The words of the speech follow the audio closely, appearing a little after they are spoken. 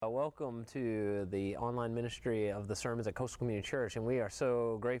welcome to the online ministry of the sermons at Coastal Community Church, and we are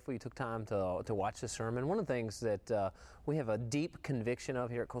so grateful you took time to watch this sermon. One of the things that we have a deep conviction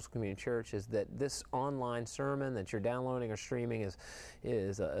of here at Coastal Community Church is that this online sermon that you're downloading or streaming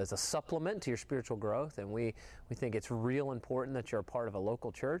is a supplement to your spiritual growth, and we think it's real important that you're a part of a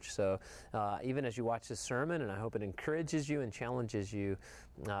local church. So even as you watch this sermon, and I hope it encourages you and challenges you,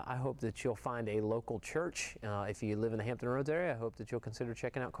 I hope that you'll find a local church. If you live in the Hampton Roads area, I hope that you'll consider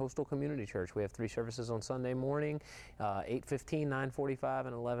checking out Coastal Community Church. We have 3 services on Sunday morning, 8:15, 9:45,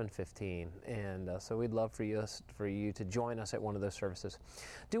 and 11:15. And so we'd love for you to join us at one of those services.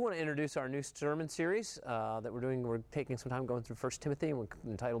 I do want to introduce our new sermon series that we're doing. We're taking some time going through 1 Timothy, and we've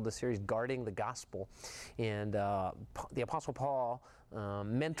entitled the series Guarding the Gospel. And the Apostle Paul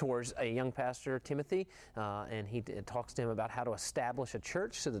mentors a young pastor, Timothy, and he talks to him about how to establish a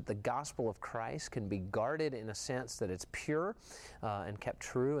church so that the gospel of Christ can be guarded in a sense that it's pure and kept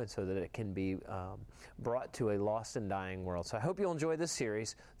true, and so that it can be brought to a lost and dying world. So I hope you'll enjoy this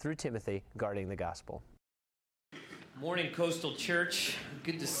series through Timothy, Guarding the Gospel. Morning, Coastal Church.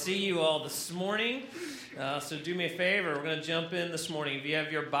 Good to see you all this morning. So do me a favor. We're going to jump in this morning. If you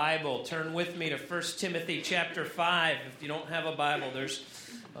have your Bible, turn with me to 1 Timothy chapter 5. If you don't have a Bible, there's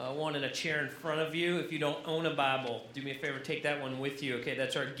one in a chair in front of you. If you don't own a Bible, do me a favor, take that one with you. Okay,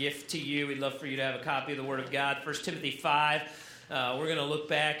 that's our gift to you. We'd love for you to have a copy of the Word of God. 1 Timothy 5. We're going to look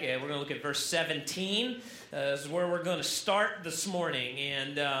back at, verse 17. This is where we're going to start this morning.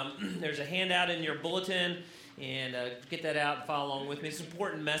 And there's a handout in your bulletin. And get that out and follow along with me. It's an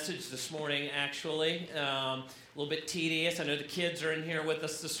important message this morning, actually. A little bit tedious. I know the kids are in here with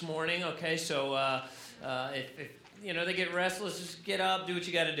us this morning. Okay, so if they get restless, just get up, do what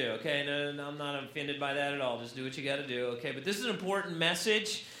you got to do. Okay, no, I'm not offended by that at all. Just do what you got to do. Okay, but this is an important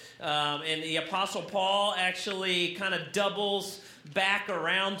message, and the Apostle Paul actually kind of doubles back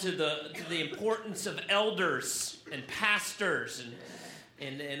around to the importance of elders and pastors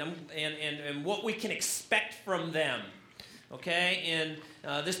and what we can expect from them, okay?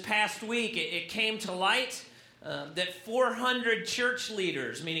 And this past week, it came to light that 400 church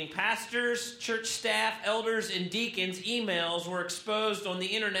leaders, meaning pastors, church staff, elders, and deacons' emails were exposed on the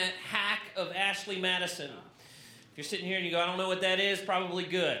internet hack of Ashley Madison. If you're sitting here and you go, I don't know what that is, probably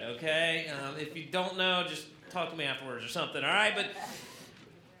good, okay? If you don't know, just talk to me afterwards or something, all right? But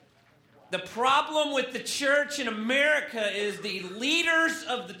the problem with the church in America is the leaders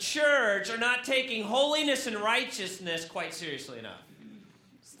of the church are not taking holiness and righteousness quite seriously enough.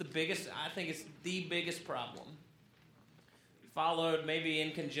 I think it's the biggest problem. Followed maybe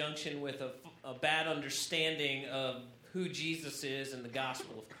in conjunction with a bad understanding of who Jesus is and the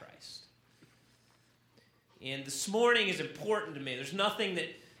gospel of Christ. And this morning is important to me. There's nothing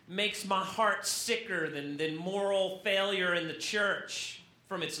that makes my heart sicker than moral failure in the church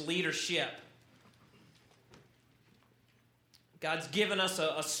from its leadership. God's given us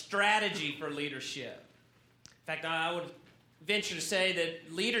a strategy for leadership. In fact, I would venture to say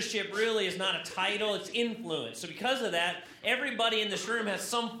that leadership really is not a title, it's influence. So because of that, everybody in this room has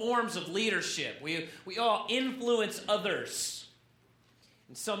some forms of leadership. We all influence others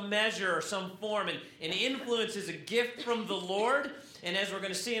in some measure or some form. And influence is a gift from the Lord. And as we're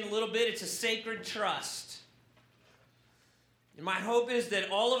going to see in a little bit, it's a sacred trust. And my hope is that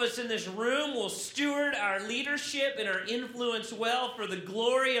all of us in this room will steward our leadership and our influence well for the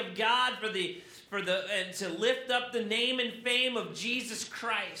glory of God, and to lift up the name and fame of Jesus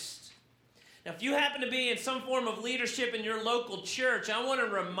Christ. Now, if you happen to be in some form of leadership in your local church, I want to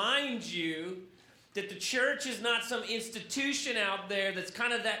remind you that the church is not some institution out there that's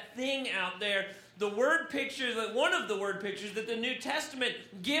kind of that thing out there. One of the word pictures that the New Testament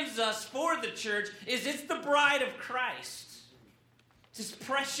gives us for the church is it's the bride of Christ. His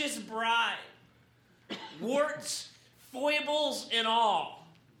precious bride, warts, foibles, and all.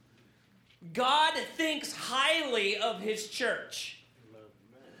 God thinks highly of His church.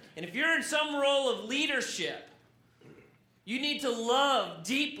 And if you're in some role of leadership, you need to love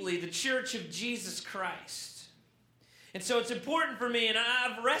deeply the church of Jesus Christ. And so it's important for me, and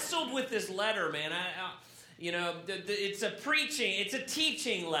I've wrestled with this letter, man. It's a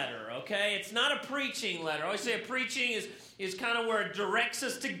teaching letter, okay? It's not a preaching letter. I always say a preaching is kind of where it directs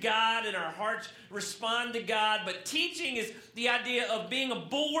us to God and our hearts respond to God. But teaching is the idea of being a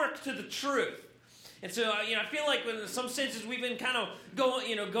bulwark to the truth. And so, I feel like in some senses we've been kind of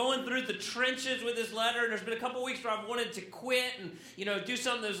going through the trenches with this letter. And there's been a couple weeks where I've wanted to quit and, do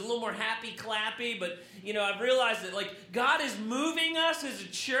something that's a little more happy-clappy. But, I've realized that, God is moving us as a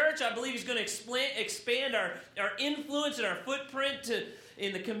church. I believe He's going to expand our influence and our footprint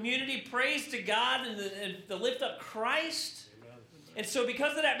in the community. Praise to God and to lift up Christ. Amen. And so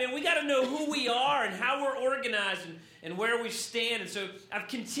because of that, man, we got to know who we are and how we're organized and where we stand. And so I've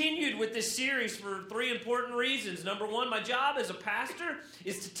continued with this series for 3 important reasons. Number 1, my job as a pastor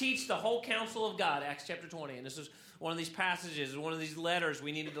is to teach the whole counsel of God, Acts chapter 20. And this is one of these passages, one of these letters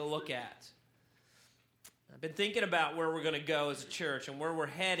we needed to look at. I've been thinking about where we're going to go as a church and where we're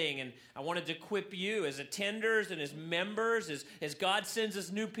heading, and I wanted to equip you as attenders and as members, as God sends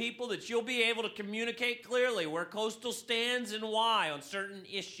us new people, that you'll be able to communicate clearly where Coastal stands and why on certain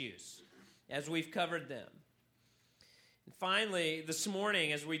issues as we've covered them. And finally, this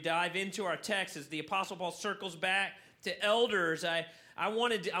morning, as we dive into our text, as the Apostle Paul circles back to elders, I'm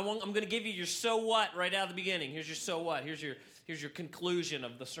going to give you your so what right out of the beginning. Here's your so what. Here's your conclusion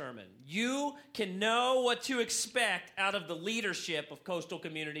of the sermon. You can know what to expect out of the leadership of Coastal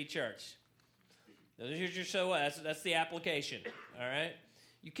Community Church. Here's your so what. That's the application, all right?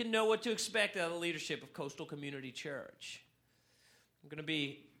 You can know what to expect out of the leadership of Coastal Community Church. I'm going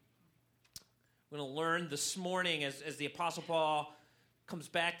to learn this morning as the Apostle Paul comes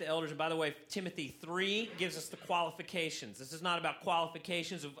back to elders. And by the way, Timothy 3 gives us the qualifications. This is not about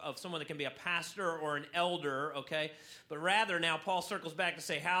qualifications of someone that can be a pastor or an elder, okay? But rather now Paul circles back to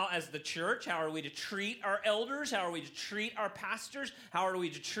say how, as the church, how are we to treat our elders? How are we to treat our pastors? How are we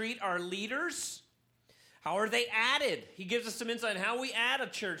to treat our leaders? How are they added? He gives us some insight on how we add a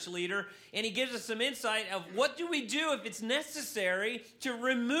church leader, and he gives us some insight of what do we do if it's necessary to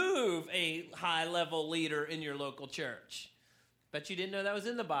remove a high-level leader in your local church. Bet you didn't know that was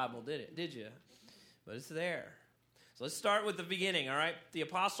in the Bible, did you? But it's there. So let's start with the beginning, all right? The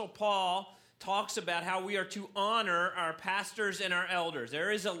Apostle Paul talks about how we are to honor our pastors and our elders.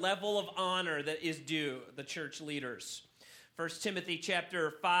 There is a level of honor that is due the church leaders. 1 Timothy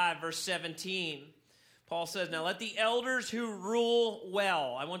chapter 5, verse 17, Paul says, now let the elders who rule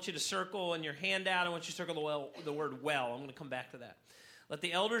well. I want you to circle in your handout, I want you to circle the word well. I'm going to come back to that. Let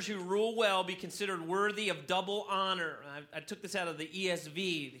the elders who rule well be considered worthy of double honor. I took this out of the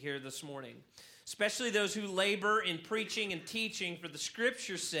ESV here this morning. Especially those who labor in preaching and teaching, for the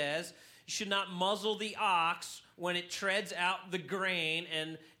Scripture says, you should not muzzle the ox when it treads out the grain,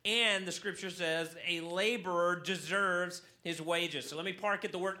 and the Scripture says, a laborer deserves his wages. So let me park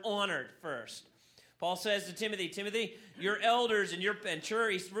at the word honored first. Paul says to Timothy, your elders and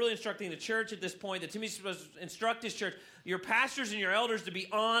church, he's really instructing the church at this point, that Timothy's supposed to instruct his church, your pastors and your elders to be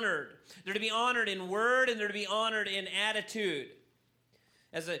honored. They're to be honored in word and they're to be honored in attitude.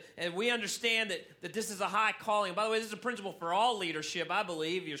 And we understand that this is a high calling. By the way, this is a principle for all leadership, I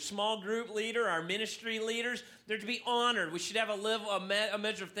believe. Your small group leader, our ministry leaders, they're to be honored. We should have a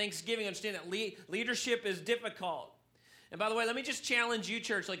measure of thanksgiving. Understand that leadership is difficult. And by the way, let me just challenge you,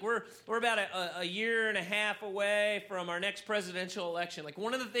 church. Like we're about a year and a half away from our next presidential election. Like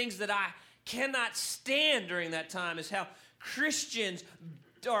one of the things that I cannot stand during that time is how Christians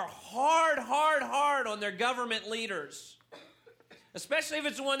are hard on their government leaders, especially if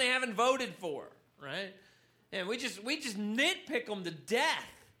it's the one they haven't voted for, right? And we just nitpick them to death.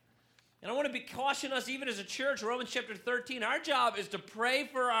 And I want to caution us, even as a church, Romans chapter 13, our job is to pray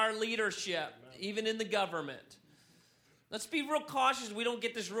for our leadership, even in the government. Let's be real cautious we don't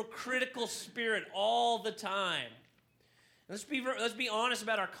get this real critical spirit all the time. Let's be honest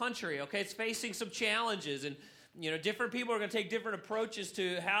about our country, okay? It's facing some challenges, and different people are going to take different approaches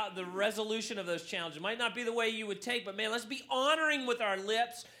to how the resolution of those challenges. It might not be the way you would take, but man, let's be honoring with our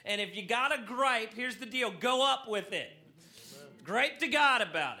lips, and if you got a gripe, here's the deal, go up with it. Gripe to God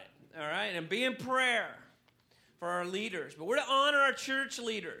about it, all right? And be in prayer for our leaders. But we're to honor our church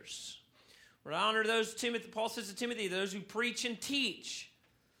leaders. We're to honor those, Paul says to Timothy, those who preach and teach.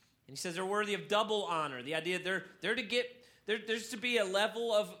 And he says they're worthy of double honor. The idea there's to be a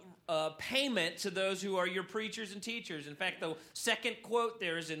level of payment to those who are your preachers and teachers. In fact, the second quote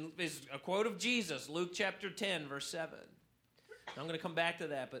there is a quote of Jesus, Luke chapter 10, verse 7. I'm going to come back to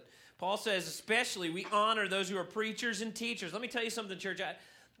that. But Paul says especially we honor those who are preachers and teachers. Let me tell you something, church.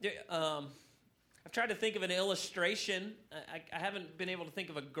 I've tried to think of an illustration. I haven't been able to think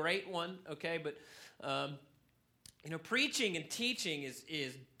of a great one, okay? But, preaching and teaching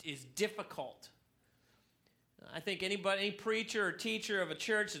is difficult. I think any preacher or teacher of a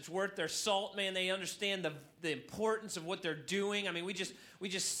church that's worth their salt, man, they understand the importance of what they're doing. I mean, we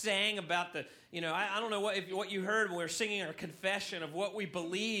just sang about I don't know what you heard when we were singing our confession of what we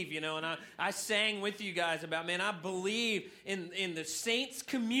believe, and I sang with you guys about, man, I believe in the saints'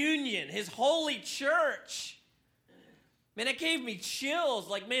 communion, his holy church. Man, that gave me chills.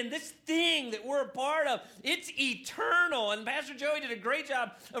 Like, man, this thing that we're a part of, it's eternal. And Pastor Joey did a great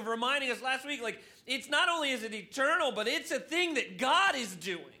job of reminding us last week, like, it's not only is it eternal, but it's a thing that God is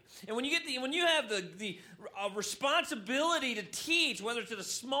doing. And when you have the responsibility to teach, whether it's to a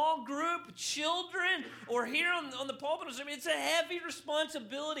small group, children, or here on the pulpit, I mean, it's a heavy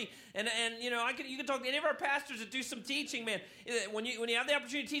responsibility. And you can talk to any of our pastors that do some teaching, man. When you have the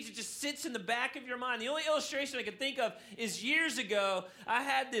opportunity to teach, it just sits in the back of your mind. The only illustration I can think of is years ago, I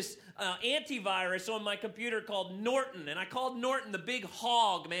had this antivirus on my computer called Norton, and I called Norton the big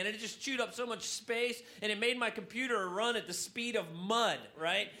hog, man. It just chewed up so much space, and it made my computer run at the speed of mud,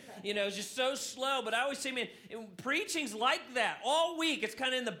 right? It's just so slow. But I always say, man, preaching's like that. All week, it's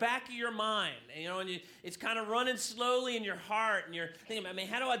kind of in the back of your mind, and it's kind of running slowly in your heart, and you're thinking, I mean,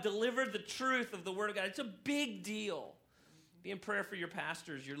 how do I deliver the truth of the Word of God? It's a big deal. Be in prayer for your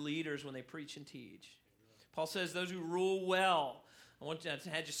pastors, your leaders, when they preach and teach. Paul says, those who rule well. I want you to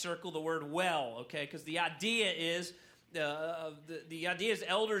have you circle the word well, okay? Because the idea is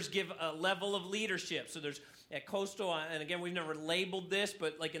elders give a level of leadership. So there's at Coastal, and again, we've never labeled this,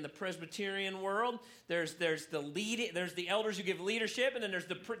 but like in the Presbyterian world, there's the elders who give leadership, and then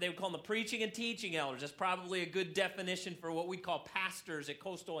they would call them the preaching and teaching elders. That's probably a good definition for what we call pastors at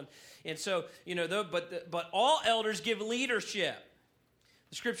Coastal, and so but all elders give leadership.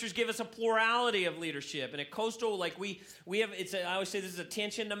 The scriptures give us a plurality of leadership. And at Coastal, like we have, I always say this is a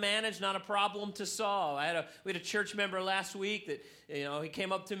tension to manage, not a problem to solve. We had a church member last week that, he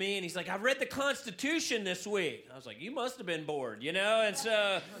came up to me and he's like, I read the Constitution this week. I was like, you must have been bored, and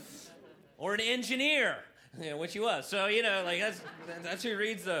so, or an engineer, which he was. So, that's who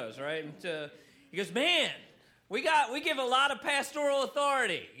reads those, right? And he goes, man, we give a lot of pastoral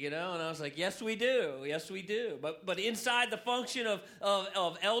authority, and I was like, yes, we do. But inside the function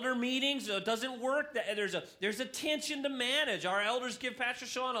of elder meetings, it doesn't work. There's a tension to manage. Our elders give Pastor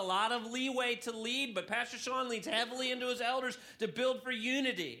Sean a lot of leeway to lead, but Pastor Sean leads heavily into his elders to build for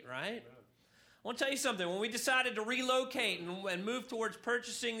unity, right? I want to tell you something. When we decided to relocate and move towards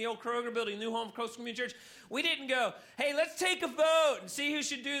purchasing the old Kroger building, new home for Coastal Community Church, we didn't go, hey, let's take a vote and see who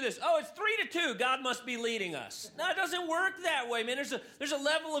should do this. Oh, it's 3-2. God must be leading us. No, it doesn't work that way, man. There's a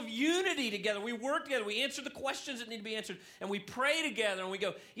level of unity together. We work together. We answer the questions that need to be answered, and we pray together, and we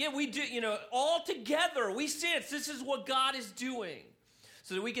go, yeah, we do, all together. We sense this is what God is doing,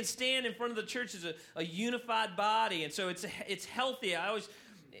 so that we can stand in front of the church as a unified body. And so it's healthy.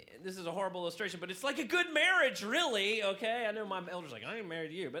 This is a horrible illustration, but it's like a good marriage, really, okay? I know my elder's like, I ain't married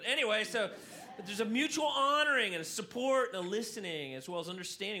to you. But anyway, so there's a mutual honoring and a support and a listening as well as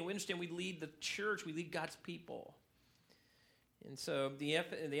understanding. We understand we lead the church. We lead God's people. And so the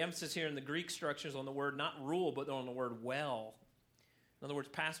emphasis here in the Greek structure is on the word not rule, but on the word well. In other words,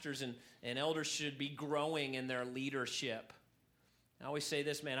 pastors and elders should be growing in their leadership. I always say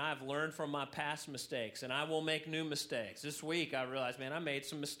this, man, I've learned from my past mistakes, and I will make new mistakes. This week, I realized, man, I made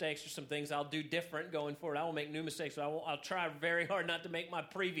some mistakes. There's some things I'll do different going forward. I will make new mistakes, but I'll try very hard not to make my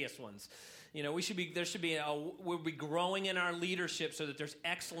previous ones. We'll be growing in our leadership so that there's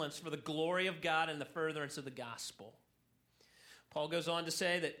excellence for the glory of God and the furtherance of the gospel. Paul goes on to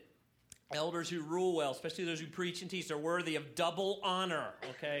say that elders who rule well, especially those who preach and teach, are worthy of double honor.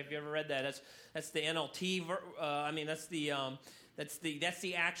 Okay, have you ever read that? That's the NLT. That's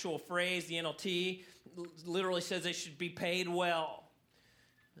the actual phrase. The NLT literally says they should be paid well.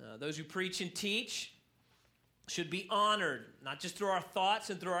 Those who preach and teach should be honored, not just through our thoughts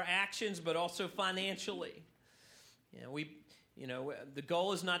and through our actions, but also financially. The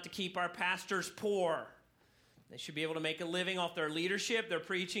goal is not to keep our pastors poor. They should be able to make a living off their leadership, their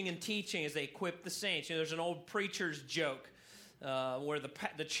preaching and teaching as they equip the saints. There's an old preacher's joke where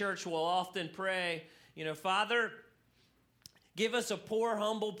the church will often pray, Father, give us a poor,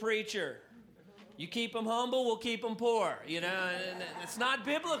 humble preacher. You keep them humble, we'll keep them poor. It's not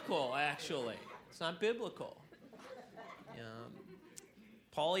biblical, actually. It's not biblical.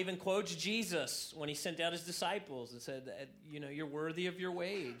 Paul even quotes Jesus when he sent out his disciples and said, you're worthy of your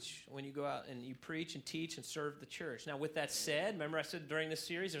wage when you go out and you preach and teach and serve the church. Now, with that said, remember I said during this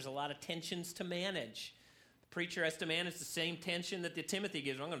series, there's a lot of tensions to manage. Preacher has to manage the same tension that Timothy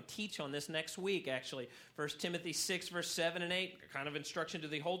gives. I'm going to teach on this next week, actually. 1 Timothy 6, verse 7 and 8, kind of instruction to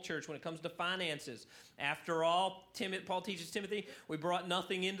the whole church when it comes to finances. After all, Paul teaches Timothy, we brought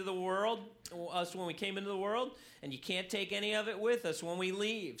nothing into the world, us when we came into the world, and you can't take any of it with us when we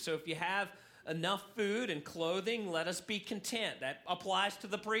leave. So if you have enough food and clothing, let us be content. That applies to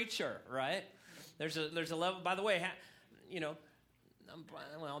the preacher, right? There's a level, by the way,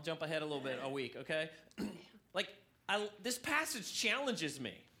 I'll jump ahead a little bit a week, okay? This passage challenges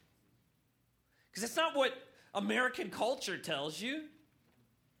me. Because that's not what American culture tells you.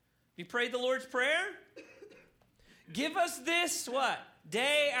 You prayed the Lord's Prayer? Give us this, what?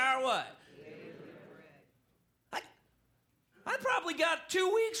 Day our what? I probably got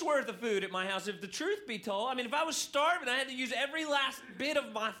 2 weeks worth of food at my house, if the truth be told. I mean, if I was starving, I had to use every last bit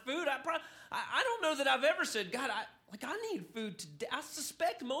of my food. I don't know that I've ever said, God, I need food today. I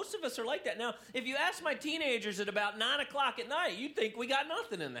suspect most of us are like that. Now, if you ask my teenagers at about 9 o'clock at night, you'd think we got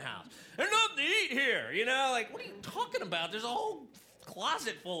nothing in the house. There's nothing to eat here, Like, what are you talking about? There's a whole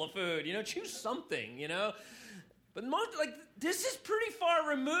closet full of food, choose something, But this is pretty far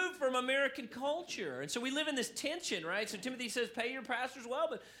removed from American culture. And so we live in this tension, right? So Timothy says, pay your pastors well,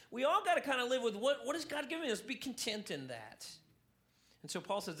 but we all got to kind of live with what has God given us? Be content in that. And so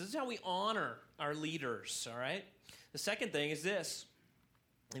Paul says, this is how we honor our leaders, all right? The second thing is this,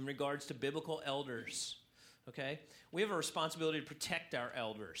 in regards to biblical elders, okay? We have a responsibility to protect our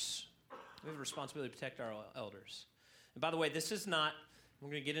elders. We have a responsibility to protect our elders. And by the way, this is not, we're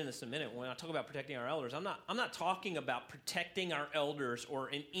going to get into this in a minute. When I talk about protecting our elders, I'm not talking about protecting our elders or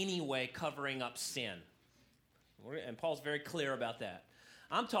in any way covering up sin. And Paul's very clear about that.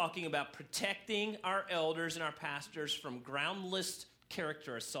 I'm talking about protecting our elders and our pastors from groundless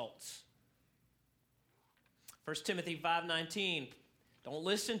character assaults. 1 Timothy 5:19, don't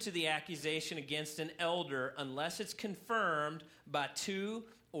listen to the accusation against an elder unless it's confirmed by 2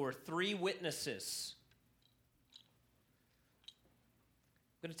 or 3 witnesses.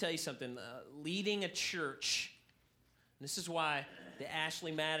 I'm going to tell you something. Leading a church, and this is why the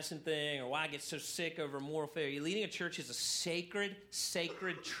Ashley Madison thing, or why I get so sick over moral failure. Leading a church is a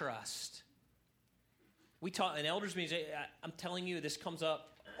sacred trust. We talk in elders meetings. I'm telling you, this comes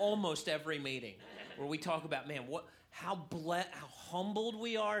up almost every meeting where we talk about, man, how humbled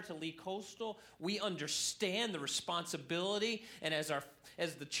we are to lead Coastal. We understand the responsibility, and as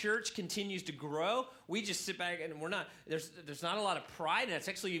the church continues to grow, we just sit back and there's not a lot of pride, and it's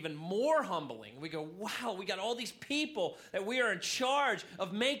actually even more humbling. We go, wow, we got all these people that we are in charge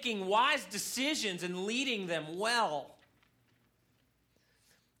of making wise decisions and leading them well.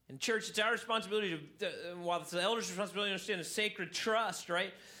 In church, it's our responsibility while it's the elders' responsibility to understand a sacred trust,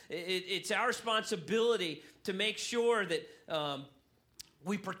 right? It's our responsibility to make sure that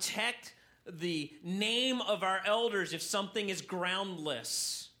we protect the name of our elders if something is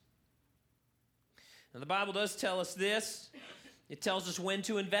groundless. Now, the Bible does tell us this. It tells us when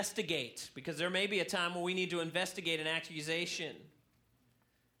to investigate, because there may be a time where we need to investigate an accusation.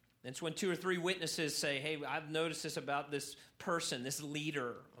 It's when 2 or 3 witnesses say, hey, I've noticed this about this person, this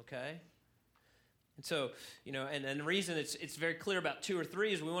leader, okay? And so, and the reason it's very clear about 2 or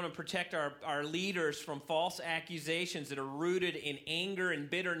 3 is we want to protect our leaders from false accusations that are rooted in anger and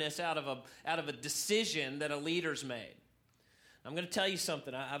bitterness out of a decision that a leader's made. I'm going to tell you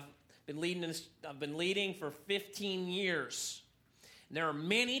something. I've been leading for 15 years. And there are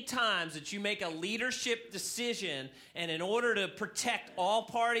many times that you make a leadership decision, and in order to protect all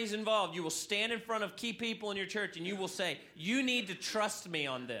parties involved, you will stand in front of key people in your church and you will say, you need to trust me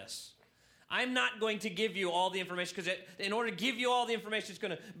on this. I'm not going to give you all the information, because in order to give you all the information, it's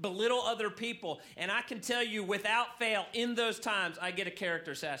going to belittle other people. And I can tell you without fail, in those times, I get a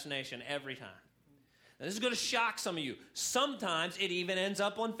character assassination every time. Now, this is going to shock some of you. Sometimes it even ends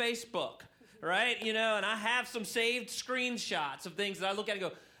up on Facebook, right? And I have some saved screenshots of things that I look at and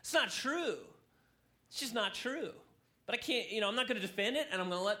go, it's not true. It's just not true. But I can't, I'm not going to defend it, and I'm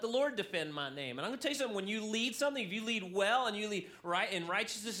going to let the Lord defend my name. And I'm going to tell you something, when you lead something, if you lead well and you lead right in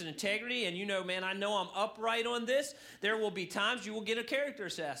righteousness and integrity, and man, I know I'm upright on this, there will be times you will get a character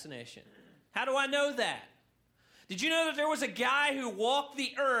assassination. How do I know that? Did you know that there was a guy who walked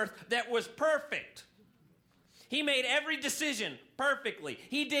the earth that was perfect? He made every decision perfectly.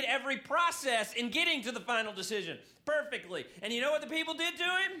 He did every process in getting to the final decision perfectly. And you know what the people did to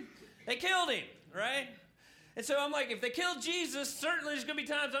him? They killed him, right? And so I'm like, if they killed Jesus, certainly there's going to be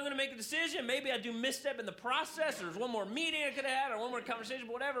times I'm going to make a decision. Maybe I do misstep in the process, or there's one more meeting I could have had, or one more conversation,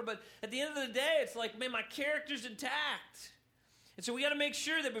 whatever. But at the end of the day, it's like, man, my character's intact. And so we got to make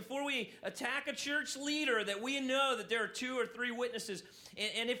sure that before we attack a church leader, that we know that there are 2 or 3 witnesses.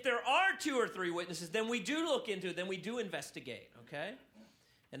 And if there are 2 or 3 witnesses, then we do look into it. Then we do investigate, okay?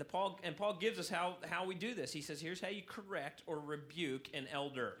 And Paul gives us how we do this. He says, here's how you correct or rebuke an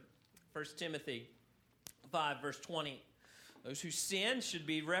elder. 1 Timothy 5, verse 20. Those who sin should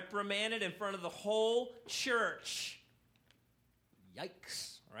be reprimanded in front of the whole church.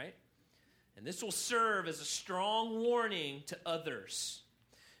 Yikes, right? And this will serve as a strong warning to others.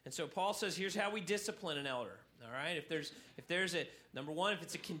 And so Paul says, here's how we discipline an elder. All right? If there's number one, if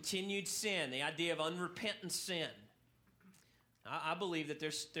it's a continued sin, the idea of unrepentant sin. I believe that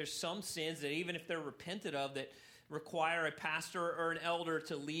there's some sins that even if they're repented of, that require a pastor or an elder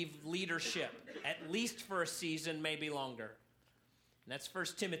to leave leadership, at least for a season, maybe longer. And that's 1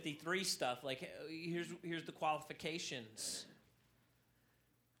 Timothy 3 stuff. Like, here's the qualifications.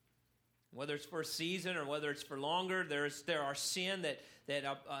 Whether it's for a season or whether it's for longer, there are sin that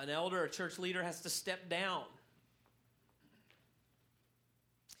an elder or church leader has to step down.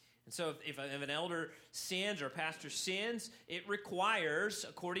 And so if an elder sins or a pastor sins, it requires,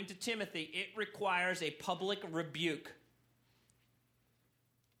 according to Timothy, it requires a public rebuke.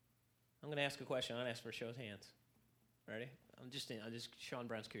 I'm going to ask a question. I'm going to ask for a show of hands. Ready? I'm just Sean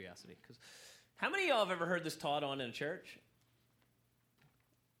Brown's curiosity. Because how many of y'all have ever heard this taught on in a church?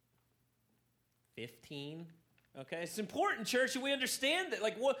 15. Okay, it's important, church, and we understand that.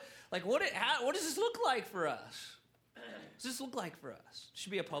 What does this look like for us? What does this look like for us? It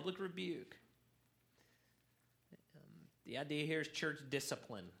should be a public rebuke. The idea here is church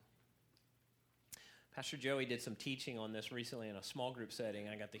discipline. Pastor Joey did some teaching on this recently in a small group setting.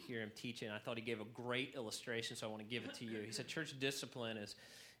 I got to hear him teaching. I thought he gave a great illustration, so I want to give it to you. He said church discipline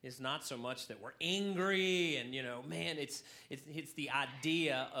is not so much that we're angry and, it's the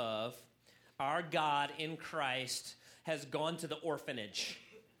idea of our God in Christ has gone to the orphanage.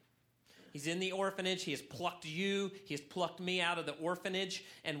 He's in the orphanage. He has plucked you. He has plucked me out of the orphanage.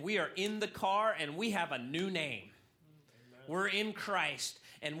 And we are in the car, and we have a new name. Amen. We're in Christ,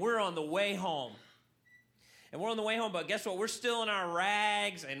 and we're on the way home. And we're on the way home, but guess what? We're still in our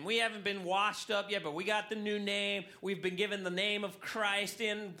rags, and we haven't been washed up yet, but we got the new name. We've been given the name of Christ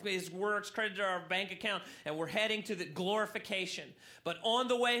in his works, credited to our bank account, and we're heading to the glorification. But on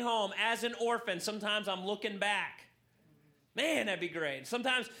the way home, as an orphan, sometimes I'm looking back. Man, that'd be great.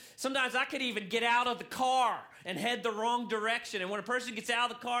 Sometimes I could even get out of the car and head the wrong direction. And when a person gets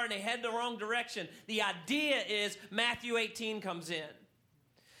out of the car and they head the wrong direction, the idea is Matthew 18 comes in.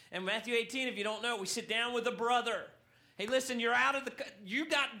 And Matthew 18, if you don't know, we sit down with a brother. Hey, listen, you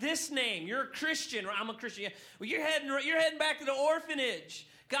got this name. You're a Christian. I'm a Christian. Yeah. Well, you're heading back to the orphanage.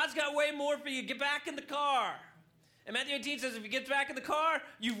 God's got way more for you. Get back in the car. And Matthew 18 says if you get back in the core,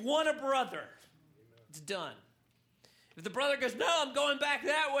 you've won a brother. It's done. If the brother goes, no, I'm going back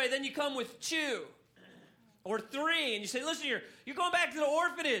that way, then you come with 2 or 3, and you say, listen, you're going back to the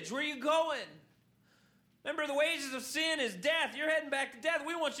orphanage. Where are you going? Remember, the wages of sin is death. You're heading back to death.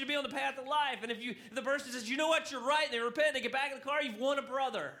 We want you to be on the path of life. And if the person says, you know what, you're right, and they repent, and they get back in the car, you've won a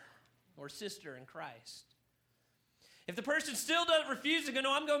brother or sister in Christ. If the person still doesn't refuse to go,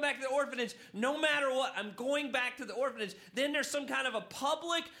 no, I'm going back to the orphanage, no matter what, I'm going back to the orphanage, then there's some kind of a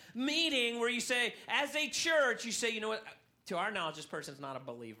public meeting where you say, as a church, you say, you know what, to our knowledge, this person's not a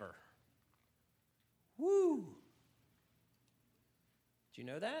believer. Woo! Do you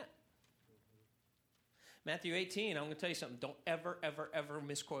know that? Matthew 18, I'm going to tell you something. Don't ever, ever, ever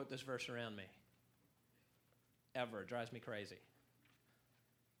misquote this verse around me. Ever. It drives me crazy.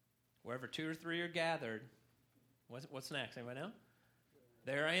 Wherever 2 or 3 are gathered, what's next? Anybody know?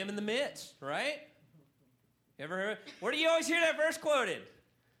 There I am in the midst, right? You ever heard? Where do you always hear that verse quoted?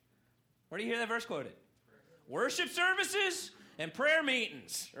 Where do you hear that verse quoted? Worship services and prayer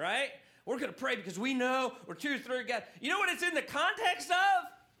meetings, right? We're going to pray because we know we're 2 or 3 are gathered. You know what it's in the context of?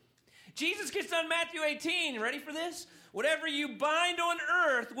 Jesus gets done Matthew 18. Ready for this? Whatever you bind on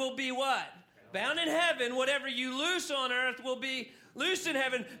earth will be what? Bound in heaven. Whatever you loose on earth will be loose in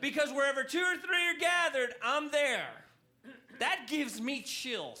heaven. Because wherever 2 or 3 are gathered, I'm there. That gives me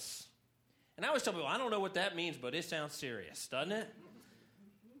chills. And I always tell people, I don't know what that means, but it sounds serious, doesn't it?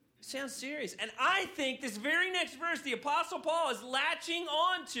 It sounds serious. And I think this very next verse, the Apostle Paul is latching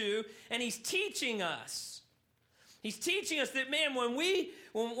onto, and he's teaching us. He's teaching us that, man,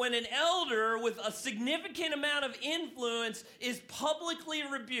 when an elder with a significant amount of influence is publicly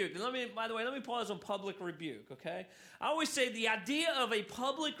rebuked, and by the way, let me pause on public rebuke, okay? I always say the idea of a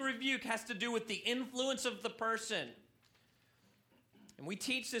public rebuke has to do with the influence of the person. And we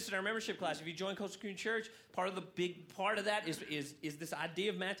teach this in our membership class. If you join Coastal Community Church, the big part of that is this idea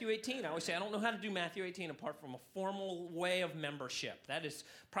of Matthew 18. I always say I don't know how to do Matthew 18 apart from a formal way of membership. That is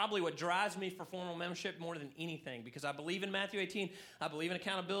probably what drives me for formal membership more than anything, because I believe in Matthew 18, I believe in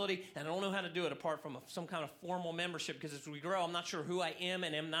accountability, and I don't know how to do it apart from some kind of formal membership, because as we grow, I'm not sure who I am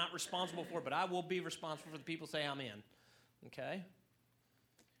and am not responsible for, but I will be responsible for the people say I'm in. Okay?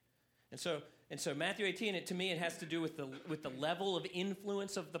 And so Matthew 18, to me, it has to do with the level of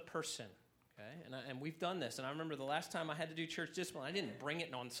influence of the person. Okay, and we've done this. And I remember the last time I had to do church discipline, I didn't bring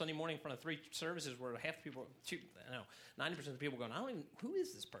it on Sunday morning in front of 3 services where half the people, 90% of the people going, who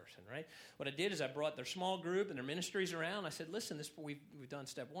is this person, right? What I did is I brought their small group and their ministries around. I said, listen, we've done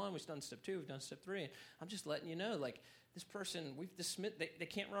step 1, we've done step 2, we've done step 3. I'm just letting you know, this person, we've dismissed, they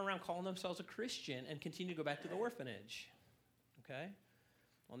can't run around calling themselves a Christian and continue to go back to the orphanage, okay,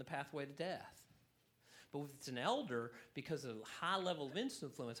 on the pathway to death. But if it's an elder, because of the high level of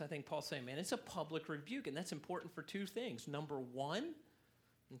influence, I think Paul's saying, man, it's a public rebuke, and that's important for 2 things. Number 1,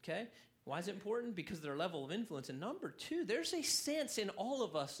 okay, Why is it important? Because of their level of influence. And number two, there's a sense in all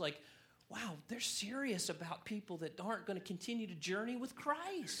of us like, wow, they're serious about people that aren't going to continue to journey with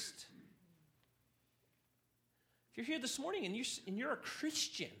Christ. If you're here this morning and you're a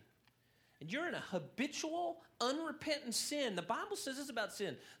Christian, and you're in a habitual, unrepentant sin, the Bible says this about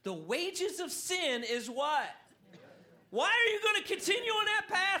sin. The wages of sin is what? Why are you going to continue on that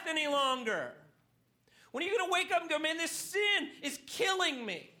path any longer? When are you going to wake up and go, man, this sin is killing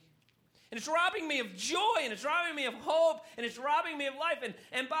me? And it's robbing me of joy, and it's robbing me of hope, and it's robbing me of life.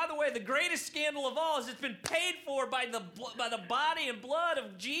 And by the way, the greatest scandal of all is it's been paid for by the body and blood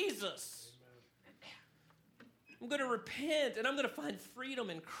of Jesus. I'm going to repent, and I'm going to find freedom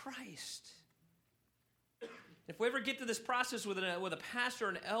in Christ. If we ever get to this process with a pastor or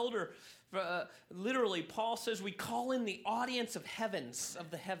an elder, literally, Paul says we call in the audience of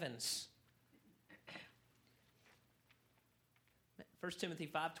the heavens. 1 Timothy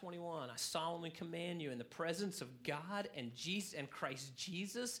 5:21, I solemnly command you in the presence of God and Jesus and Christ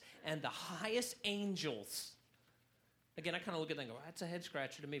Jesus and the highest angels. Again, I kind of look at that and go, that's a head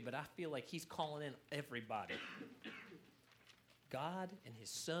scratcher to me, but I feel like he's calling in everybody. God and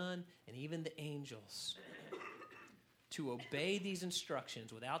his Son and even the angels to obey these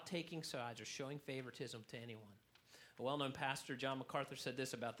instructions without taking sides or showing favoritism to anyone. A well-known pastor, John MacArthur, said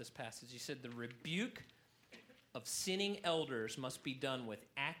this about this passage. He said, the rebuke of sinning elders must be done with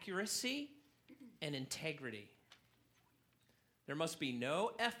accuracy and integrity. There must be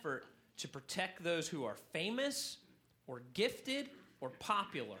no effort to protect those who are famous or gifted or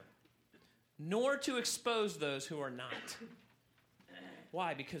popular, nor to expose those who are not.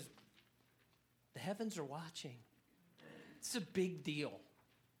 Why? Because the heavens are watching. It's a big deal.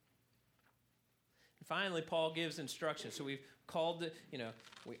 And finally, Paul gives instructions. So we've called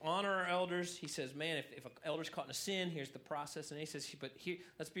we honor our elders. He says, man, if an elder's caught in a sin, here's the process. And he says, but here,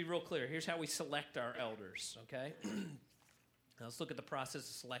 let's be real clear. Here's how we select our elders, okay? Now let's look at the process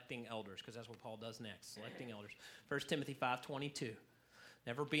of selecting elders, because that's what Paul does next, selecting elders. 1 Timothy 5:22.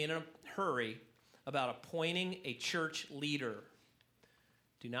 Never be in a hurry about appointing a church leader.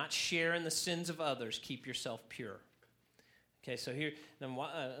 Do not share in the sins of others. Keep yourself pure. Okay,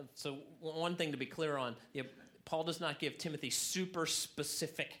 so one thing to be clear on, Paul does not give Timothy super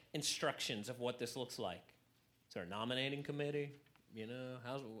specific instructions of what this looks like. Is there a nominating committee?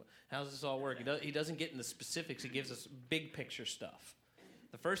 How's this all work? He doesn't get in the specifics. He gives us big picture stuff.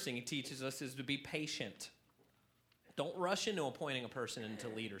 The first thing he teaches us is to be patient. Don't rush into appointing a person into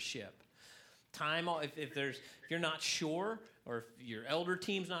leadership. If you're not sure, or if your elder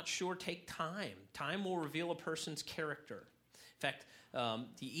team's not sure, take time. Time will reveal a person's character. In fact,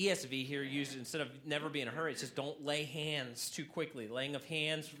 the ESV here uses, instead of never be in a hurry, it says don't lay hands too quickly. Laying of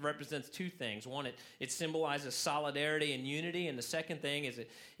hands represents two things. One, it symbolizes solidarity and unity, and the second thing is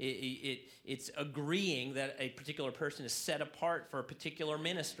it's agreeing that a particular person is set apart for a particular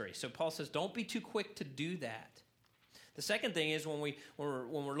ministry. So Paul says don't be too quick to do that. The second thing is when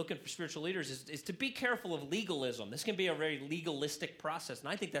we're looking for spiritual leaders is to be careful of legalism. This can be a very legalistic process, and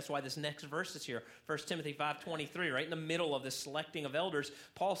I think that's why this next verse is here, 1 Timothy 5:23, right in the middle of this selecting of elders.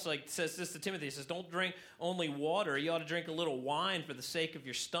 Paul says this to Timothy. He says, don't drink only water. You ought to drink a little wine for the sake of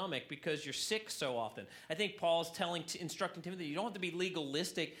your stomach because you're sick so often. I think Paul's instructing Timothy, you don't have to be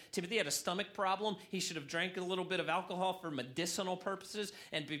legalistic. Timothy had a stomach problem. He should have drank a little bit of alcohol for medicinal purposes,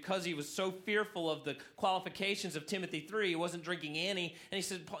 and because he was so fearful of the qualifications of Timothy 3, he wasn't drinking any. And he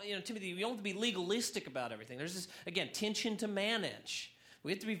said, Timothy, you don't have to be legalistic about everything. There's this, again, tension to manage.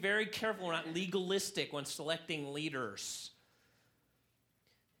 We have to be very careful we're not legalistic when selecting leaders.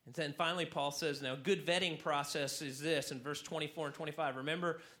 And then finally, Paul says, now, a good vetting process is this, in verse 24 and 25.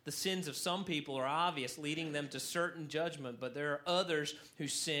 Remember, the sins of some people are obvious, leading them to certain judgment, but there are others who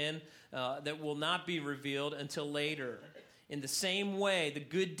sin that will not be revealed until later. In the same way, the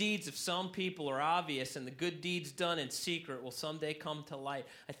good deeds of some people are obvious, and the good deeds done in secret will someday come to light.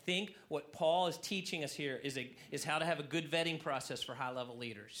 I think what Paul is teaching us here is how to have a good vetting process for high-level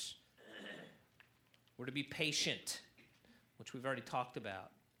leaders. We're to be patient, which we've already talked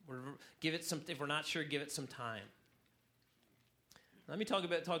about. If we're not sure, give it some time. Let me talk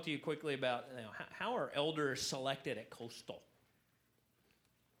to you quickly about how are elders selected at Coastal.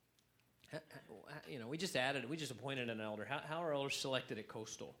 We just appointed an elder. How are elders selected at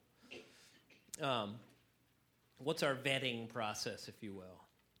Coastal? What's our vetting process, if you will?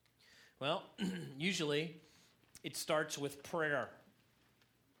 Well, usually it starts with prayer.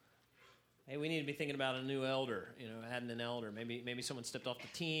 Hey, we need to be thinking about a new elder, adding an elder. Maybe someone stepped off the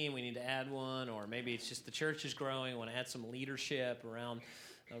team, we need to add one, or maybe it's just the church is growing, we want to add some leadership around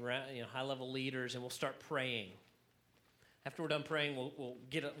high-level leaders, and we'll start praying. After we're done praying,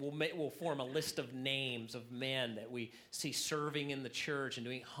 we'll form a list of names of men that we see serving in the church and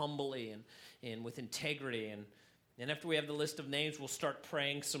doing humbly and with integrity. And after we have the list of names, we'll start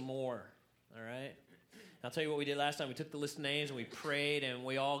praying some more. All right? I'll tell you what we did last time. We took the list of names and we prayed, and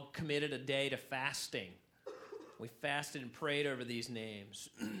we all committed a day to fasting. We fasted and prayed over these names.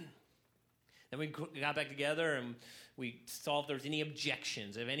 Then we got back together and we saw if there was any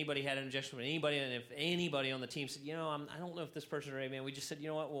objections. If anybody had an objection from anybody, and if anybody on the team said, I don't know if this person's ready, man, we just said, you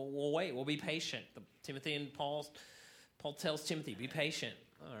know what, we'll wait. We'll be patient. Timothy and Paul tells Timothy, be patient.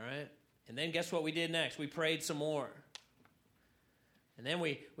 All right? And then guess what we did next? We prayed some more. And then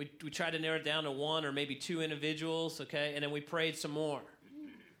we tried to narrow it down to one or maybe two individuals, okay? And then we prayed some more.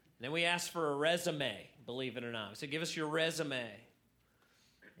 And then we asked for a resume, believe it or not. We said, give us your resume.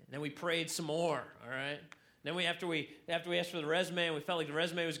 And then we prayed some more, all right? And then after we asked for the resume and we felt like the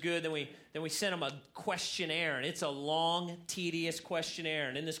resume was good, then we sent them a questionnaire. And it's a long, tedious questionnaire.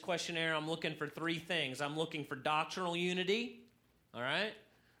 And in this questionnaire, I'm looking for three things. I'm looking for doctrinal unity, all right?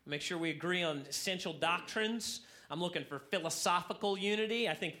 Make sure we agree on essential doctrines. I'm looking for philosophical unity.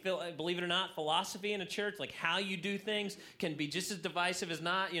 I think, believe it or not, philosophy in a church, like how you do things, can be just as divisive as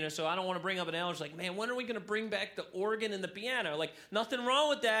not. So I don't want to bring up an elder like, man, when are we going to bring back the organ and the piano? Like, nothing wrong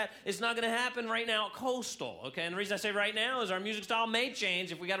with that. It's not going to happen right now at Coastal, okay? And the reason I say right now is our music style may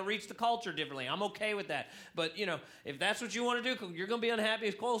change if we got to reach the culture differently. I'm okay with that. But, if that's what you want to do, you're going to be unhappy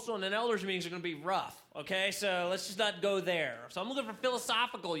as Coastal, and then elders meetings are going to be rough, okay? So let's just not go there. So I'm looking for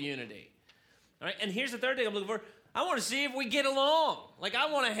philosophical unity, all right? And here's the third thing I'm looking for. I want to see if we get along. Like,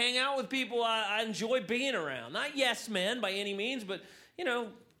 I want to hang out with people I enjoy being around. Not yes men by any means, but,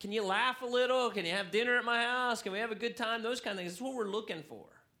 can you laugh a little? Can you have dinner at my house? Can we have a good time? Those kind of things. That's what we're looking for.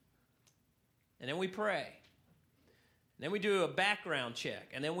 And then we pray. And then we do a background check.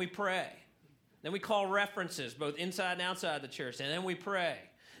 And then we pray. Then we call references, both inside and outside the church. And then we pray.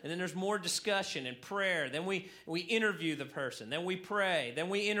 And then there's more discussion and prayer. Then we interview the person. Then we pray. Then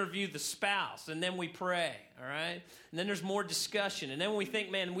we interview the spouse. And then we pray, all right? And then there's more discussion. And then we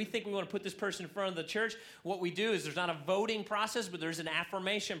think we want to put this person in front of the church. What we do is there's not a voting process, but there's an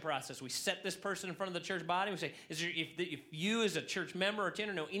affirmation process. We set this person in front of the church body. We say, if you as a church member or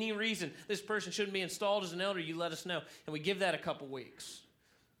attender know any reason this person shouldn't be installed as an elder, you let us know. And we give that a couple weeks.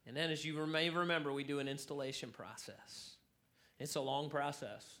 And then, as you may remember, we do an installation process. It's a long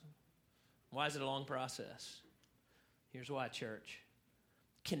process. Why is it a long process? Here's why, church.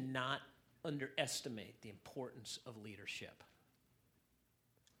 Cannot underestimate the importance of leadership.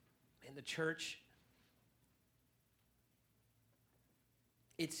 In the church,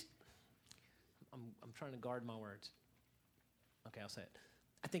 I'm trying to guard my words. Okay, I'll say it.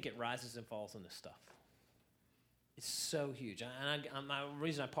 I think it rises and falls on this stuff. It's so huge. And the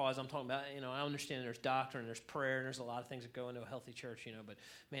reason I pause, I'm talking about, I understand there's doctrine, there's prayer, and there's a lot of things that go into a healthy church, but,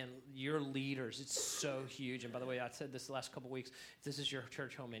 man, your leaders, it's so huge. And by the way, I said this the last couple of weeks, if this is your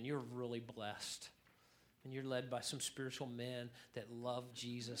church home, man, you're really blessed. And you're led by some spiritual men that love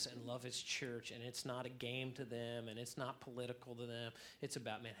Jesus and love his church, and it's not a game to them, and it's not political to them. It's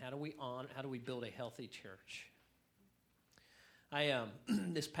about, man, how do we build a healthy church?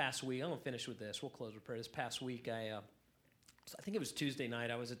 This past week, I'm going to finish with this. We'll close with prayer. This past week, I think it was Tuesday night,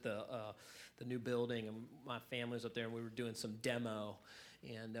 I was at the new building, and my family was up there, and we were doing some demo.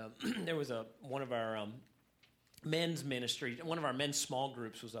 And there was one of our men's ministry, one of our men's small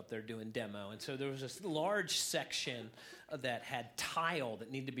groups was up there doing demo. And so there was this large section that had tile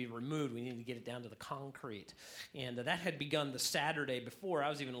that needed to be removed. We needed to get it down to the concrete. And that had begun the Saturday before. I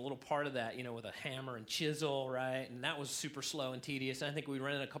was even a little part of that, with a hammer and chisel, right? And that was super slow and tedious. And I think we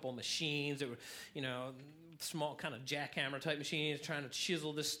rented a couple of machines that were, small kind of jackhammer type machines, trying to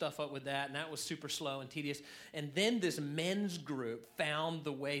chisel this stuff up with that. And that was super slow and tedious. And then this men's group found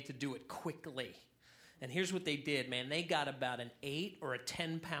the way to do it quickly. And here's what they did, man. They got about an 8 or a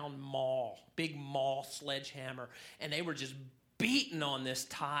 10-pound maul, big maul sledgehammer, and they were just beating on this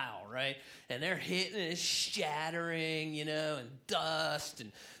tile, right? And they're hitting it, shattering, and dust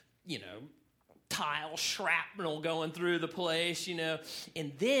and, tile shrapnel going through the place,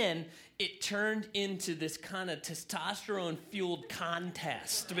 And then it turned into this kind of testosterone-fueled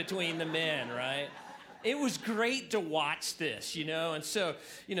contest between the men, right? It was great to watch this, and so,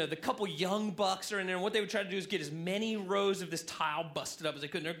 the couple young bucks are in there, and what they would try to do is get as many rows of this tile busted up as they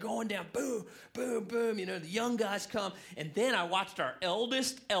could, and they're going down, boom, boom, boom, the young guys come, and then I watched our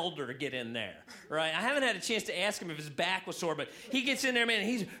eldest elder get in there, right? I haven't had a chance to ask him if his back was sore, but he gets in there, man,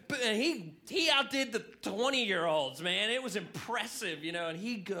 and he outdid the 20-year-olds, man. It was impressive, and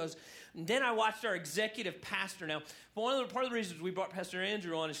he goes. And then I watched our executive pastor. Now, part of the reasons we brought Pastor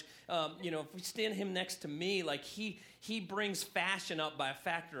Andrew on is, if we stand him next next to me, like he brings fashion up by a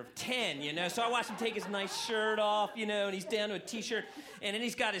factor of 10, you know. So I watch him take his nice shirt off, you know, and he's down to a t-shirt, and then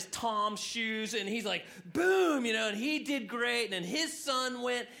he's got his Tom shoes, and he's like, boom, you know, and he did great, and then his son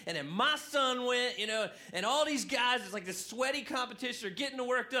went, and then my son went, you know, and all these guys, it's like this sweaty competition, are getting the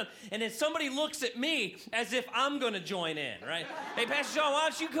work done, and then somebody looks at me as if I'm going to join in, right? Hey, Pastor John, why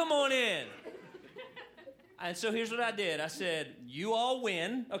don't you come on in? And so here's what I did. I said, you all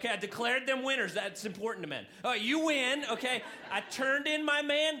win. Okay, I declared them winners. That's important to men. All right, you win. Okay, I turned in my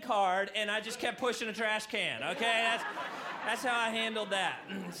man card, and I just kept pushing a trash can. Okay, that's how I handled that.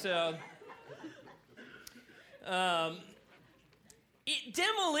 So,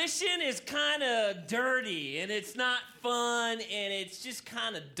 demolition is kind of dirty, and it's not fun, and it's just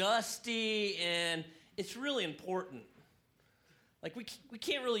kind of dusty, and it's really important. Like, we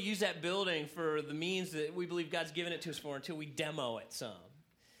can't really use that building for the means that we believe God's given it to us for until we demo it some.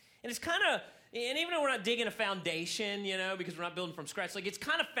 And it's kind of, and even though we're not digging a foundation, you know, because we're not building from scratch, like, it's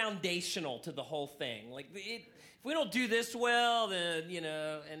kind of foundational to the whole thing. Like, if we don't do this well, then, you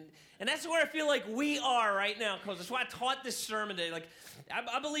know, and that's where I feel like we are right now, because that's why I taught this sermon today. Like,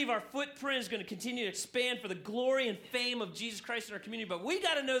 I believe our footprint is going to continue to expand for the glory and fame of Jesus Christ in our community, but we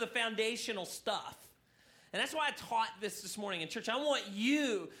got to know the foundational stuff. And that's why I taught this morning in church. I want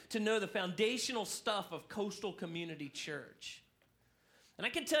you to know the foundational stuff of Coastal Community Church. And I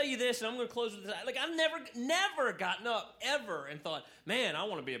can tell you this, and I'm going to close with this. Like, I've never gotten up ever and thought, man, I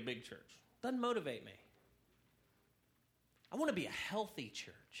want to be a big church. Doesn't motivate me. I want to be a healthy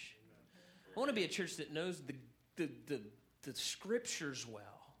church. I want to be a church that knows the scriptures well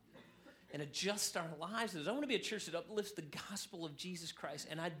and adjust our lives. I want to be a church that uplifts the gospel of Jesus Christ.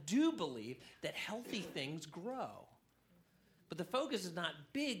 And I do believe that healthy things grow. But the focus is not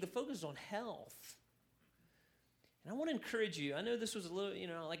big. The focus is on health. And I want to encourage you. I know this was a little, you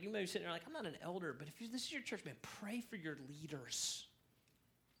know, like you may be sitting there like, I'm not an elder. But if this is your church, man, pray for your leaders.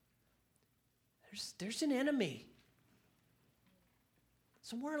 There's an enemy.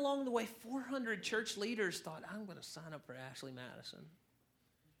 Somewhere along the way, 400 church leaders thought, I'm going to sign up for Ashley Madison.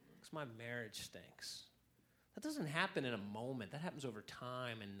 My marriage stinks. That doesn't happen in a moment. That happens over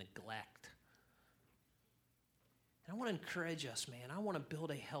time and neglect. And I want to encourage us, man. I want to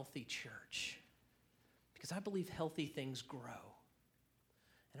build a healthy church because I believe healthy things grow.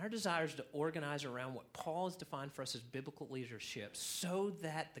 And our desire is to organize around what Paul has defined for us as biblical leadership so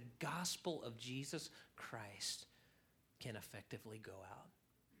that the gospel of Jesus Christ can effectively go out.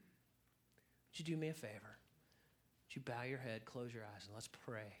 Would you do me a favor? Would you bow your head, close your eyes, and let's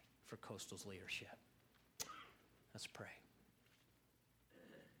pray for Coastal's leadership. Let's pray.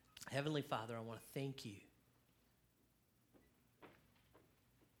 Heavenly Father, I want to thank you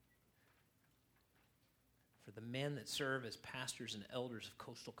for the men that serve as pastors and elders of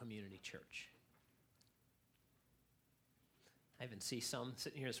Coastal Community Church. I even see some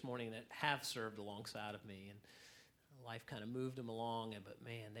sitting here this morning that have served alongside of me, and life kind of moved them along, but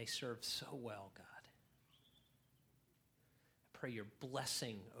man, they served so well, God. Pray your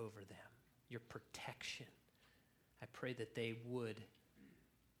blessing over them, your protection. I pray that they would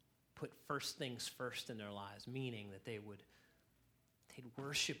put first things first in their lives, meaning that they'd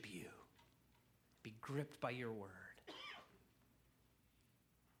worship you, be gripped by your word.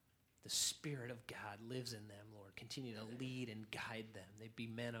 The Spirit of God lives in them, Lord. Continue to lead and guide them. They'd be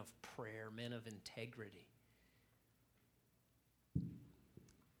men of prayer, men of integrity.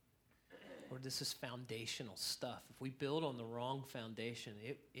 Lord, this is foundational stuff. If we build on the wrong foundation,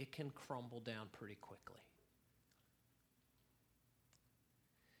 it can crumble down pretty quickly.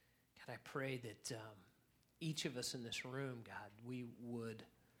 God, I pray that each of us in this room, God, we would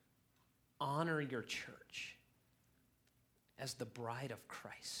honor your church as the bride of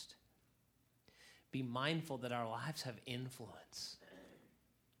Christ. Be mindful that our lives have influence.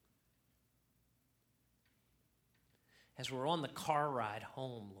 As we're on the car ride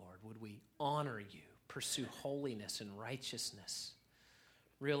home, Lord, would we honor you, pursue holiness and righteousness,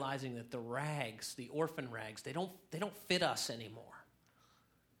 realizing that the rags, the orphan rags, they don't fit us anymore.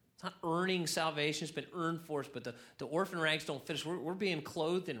 It's not earning salvation, it's been earned for us, but the orphan rags don't fit us. We're being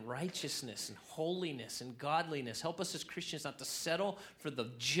clothed in righteousness and holiness and godliness. Help us as Christians not to settle for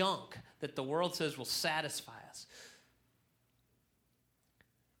the junk that the world says will satisfy us.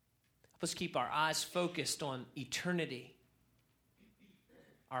 Help us keep our eyes focused on eternity,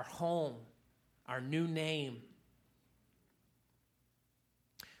 our home, our new name.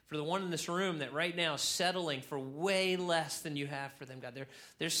 For the one in this room that right now is settling for way less than you have for them, God,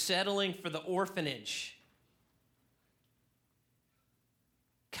 they're settling for the orphanage.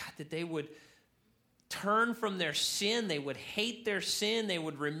 God, that they would turn from their sin. They would hate their sin. They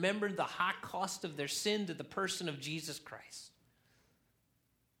would remember the high cost of their sin to the person of Jesus Christ.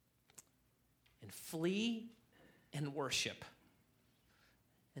 And flee and worship.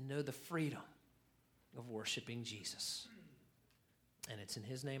 And know the freedom of worshiping Jesus. And it's in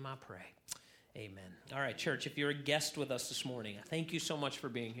his name I pray. Amen. All right, church, if you're a guest with us this morning, thank you so much for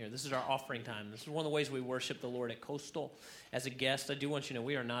being here. This is our offering time. This is one of the ways we worship the Lord at Coastal. As a guest, I do want you to know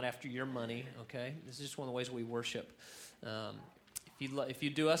we are not after your money, okay? This is just one of the ways we worship. If you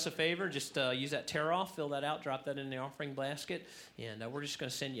do us a favor, just use that tear-off, fill that out, drop that in the offering basket, and we're just going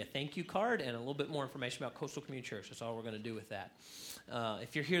to send you a thank you card and a little bit more information about Coastal Community Church. That's all we're going to do with that.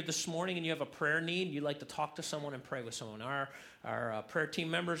 If you're here this morning and you have a prayer need, you'd like to talk to someone and pray with someone, our prayer team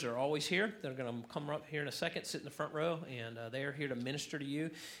members are always here. They're going to come up here in a second, sit in the front row, and they are here to minister to you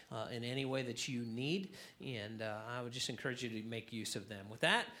in any way that you need, and I would just encourage you to make use of them. With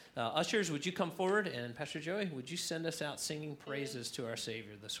that, ushers, would you come forward, and Pastor Joey, would you send us out singing praises to our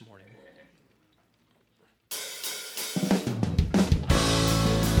Savior this morning?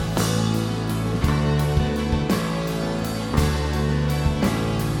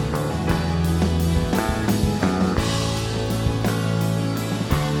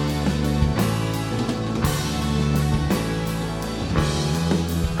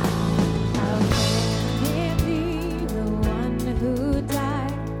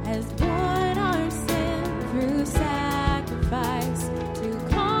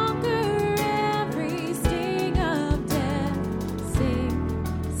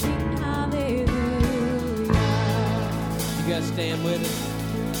 Stand with us.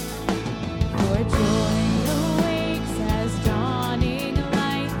 For joy awakes as dawning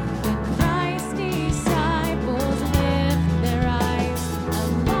light when Christ's disciples lift their eyes.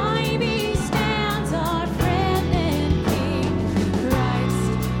 Alive he stands, our friend and King.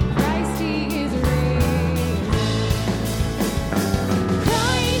 Christ he is risen.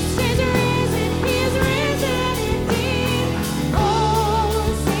 Christ is risen, he is risen indeed. Oh,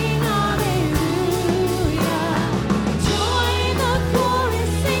 sing hallelujah. Join the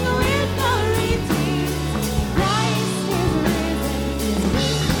chorus, sing with the redeemed. Christ is risen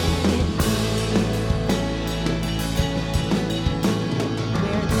indeed.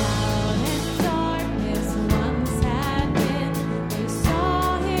 Where doubt and darkness once had been, they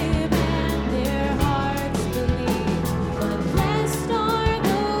saw him and their hearts believed. But blessed are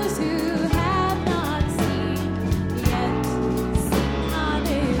those who have not seen, yet sing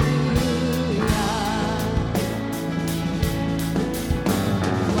hallelujah.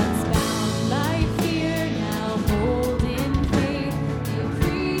 Once bound by fear, now bold in faith, they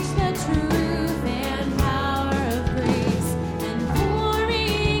preach the truth and power of grace, and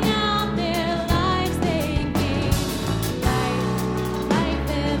pouring out their lives they gain life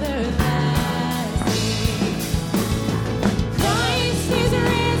everlasting. Christ is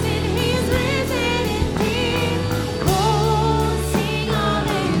risen, he is risen indeed. Oh, sing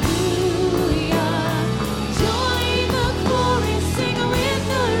hallelujah. Join the chorus, sing with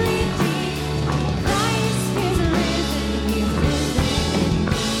the redeemed. Christ is risen, he is risen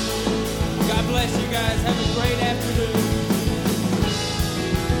indeed. God bless you guys. Have a great afternoon.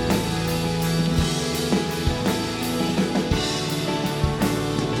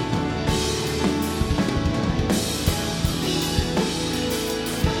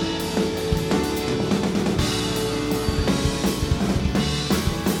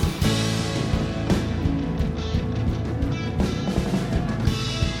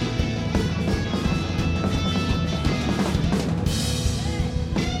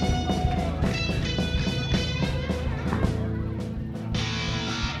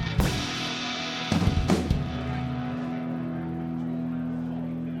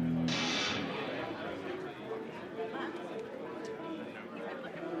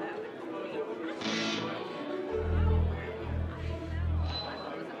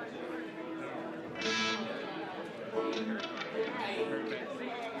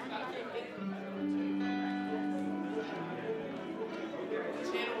 What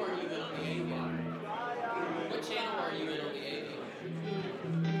channel are you in on the AV? What channel are you in on the AV?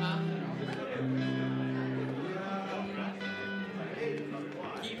 Huh?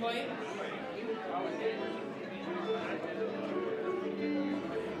 Keep playing?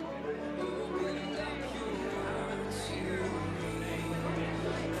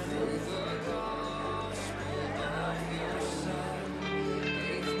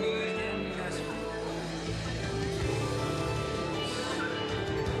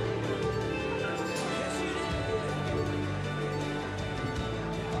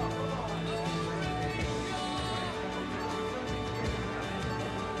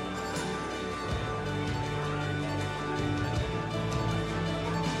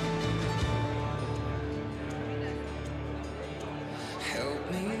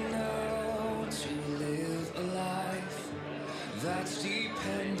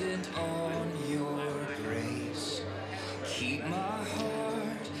 depend on your grace. Keep my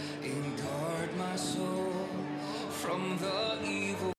heart and guard my soul from the evil